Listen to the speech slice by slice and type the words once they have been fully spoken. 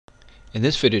In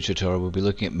this video tutorial we'll be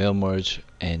looking at MailMerge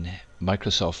in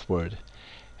Microsoft Word.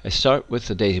 I start with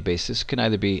the database. This can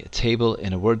either be a table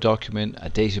in a Word document, a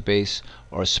database,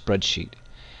 or a spreadsheet.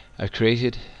 I've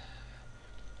created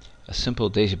a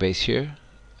simple database here.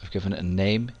 I've given it a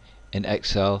name in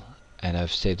Excel and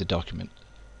I've saved the document.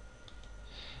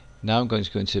 Now I'm going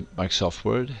to go into Microsoft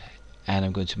Word and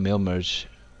I'm going to MailMerge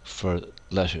for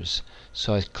letters.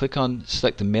 So I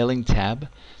select the mailing tab.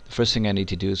 The first thing I need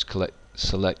to do is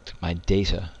select my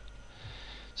data.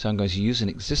 So I'm going to use an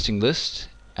existing list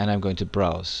and I'm going to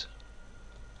browse.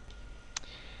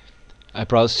 I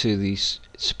browse to the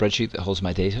spreadsheet that holds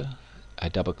my data. I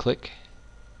double click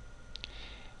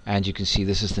and you can see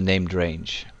this is the named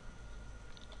range.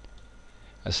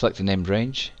 I select the named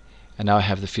range and now I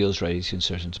have the fields ready to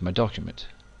insert into my document.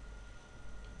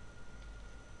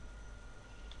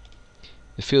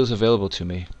 The fields available to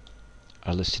me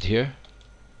are listed here.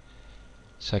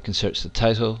 So I can search the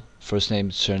title, first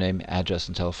name, surname, address,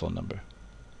 and telephone number.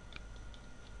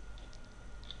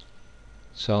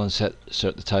 So I'll insert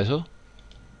the title,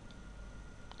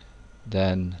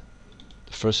 then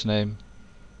the first name,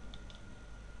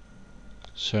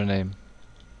 surname,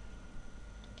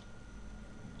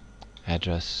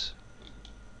 address,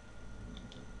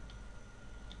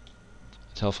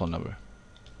 telephone number.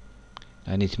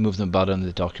 I need to move them about on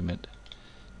the document.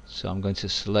 So I'm going to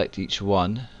select each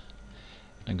one.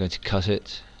 I'm going to cut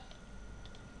it.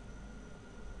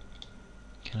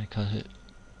 Can I cut it?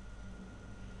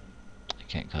 I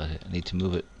can't cut it. I need to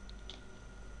move it.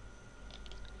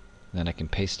 Then I can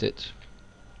paste it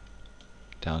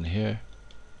down here.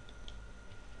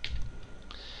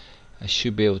 I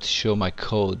should be able to show my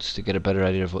codes to get a better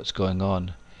idea of what's going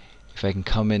on. If I can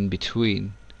come in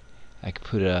between, I can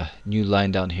put a new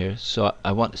line down here. So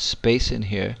I want a space in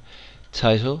here.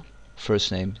 Title,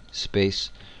 first name, space,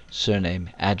 surname,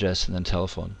 address, and then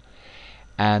telephone.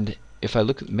 And if I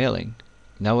look at mailing,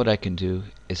 now what I can do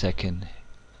is I can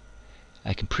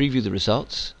preview the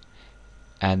results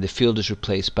and the field is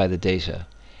replaced by the data,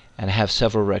 and I have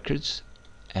several records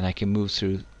and I can move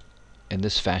through in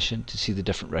this fashion to see the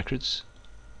different records.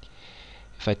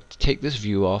 If I take this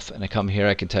view off and I come here,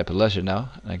 I can type a letter now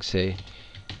and I can say,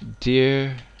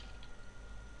 Dear,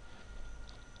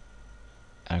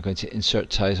 I'm going to insert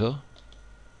title,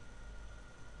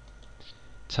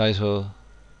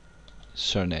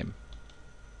 surname,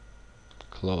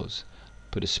 close,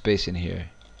 put a space in here.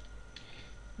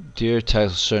 Dear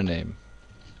title, surname,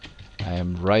 I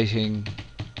am writing,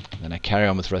 then I carry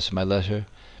on with the rest of my letter,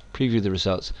 preview the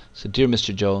results. So dear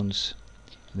Mr. Jones,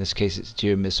 in this case it's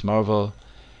dear Miss Marvel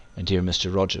and dear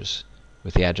Mr. Rogers,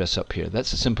 with the address up here.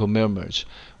 That's a simple mail merge.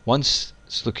 Once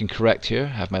it's looking correct here,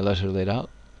 I have my letter laid out,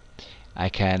 I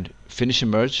can finish a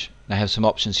merge. I have some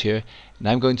options here, and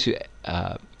I'm going to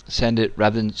send it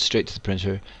rather than straight to the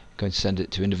printer. I'm going to send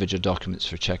it to individual documents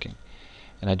for checking.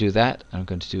 And I do that, and I'm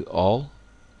going to do all.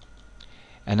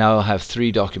 And now I'll have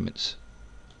 3 documents.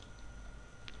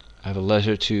 I have a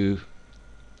letter to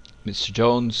Mr.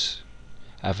 Jones,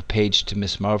 I have a page to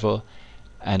Miss Marvel,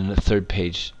 and a third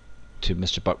page to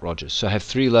Mr. Buck Rogers. So I have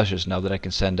 3 letters now that I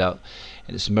can send out,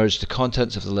 and it's merged the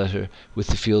contents of the letter with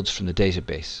the fields from the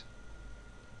database.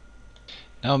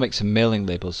 Now I'll make some mailing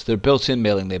labels. They're built-in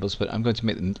mailing labels, but I'm going to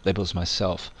make the labels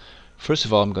myself. First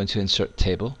of all, I'm going to insert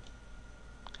table,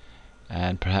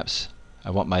 and perhaps I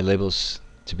want my labels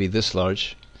to be this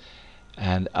large,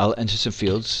 and I'll enter some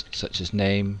fields such as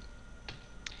name,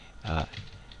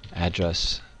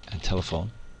 address, and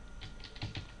telephone.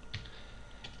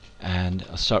 And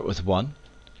I'll start with 1.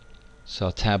 So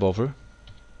I'll tab over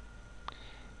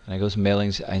and I go to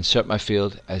mailings. I insert my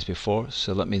field as before,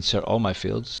 so let me insert all my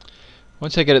fields.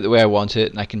 Once I get it the way I want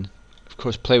it, and I can of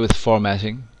course play with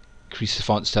formatting, increase the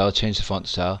font style, change the font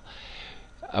style,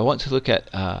 I want to look at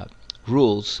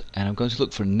rules, and I'm going to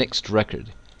look for next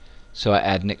record. So I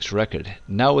add next record.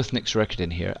 Now with next record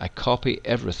in here, I copy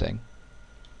everything,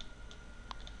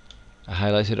 I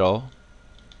highlight it all,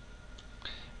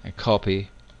 I copy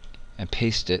and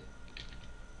paste it,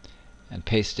 and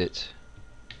paste it,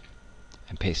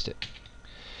 and paste it.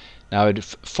 Now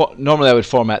normally I would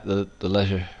format the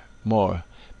letter more,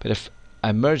 but if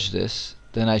I merge this,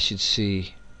 then I should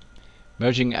see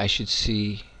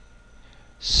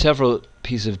several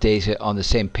pieces of data on the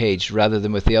same page, rather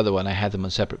than with the other one I had them on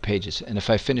separate pages. And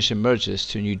if I finish and merge this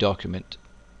to a new document,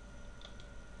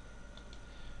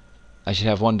 I should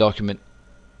have one document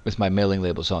with my mailing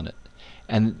labels on it.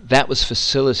 And that was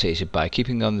facilitated by,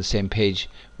 keeping them on the same page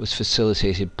was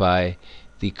facilitated by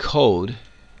the code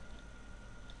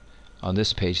on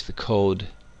this page, the code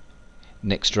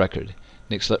next record.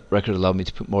 Next record allowed me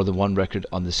to put more than one record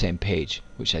on the same page,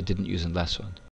 which I didn't use in the last one.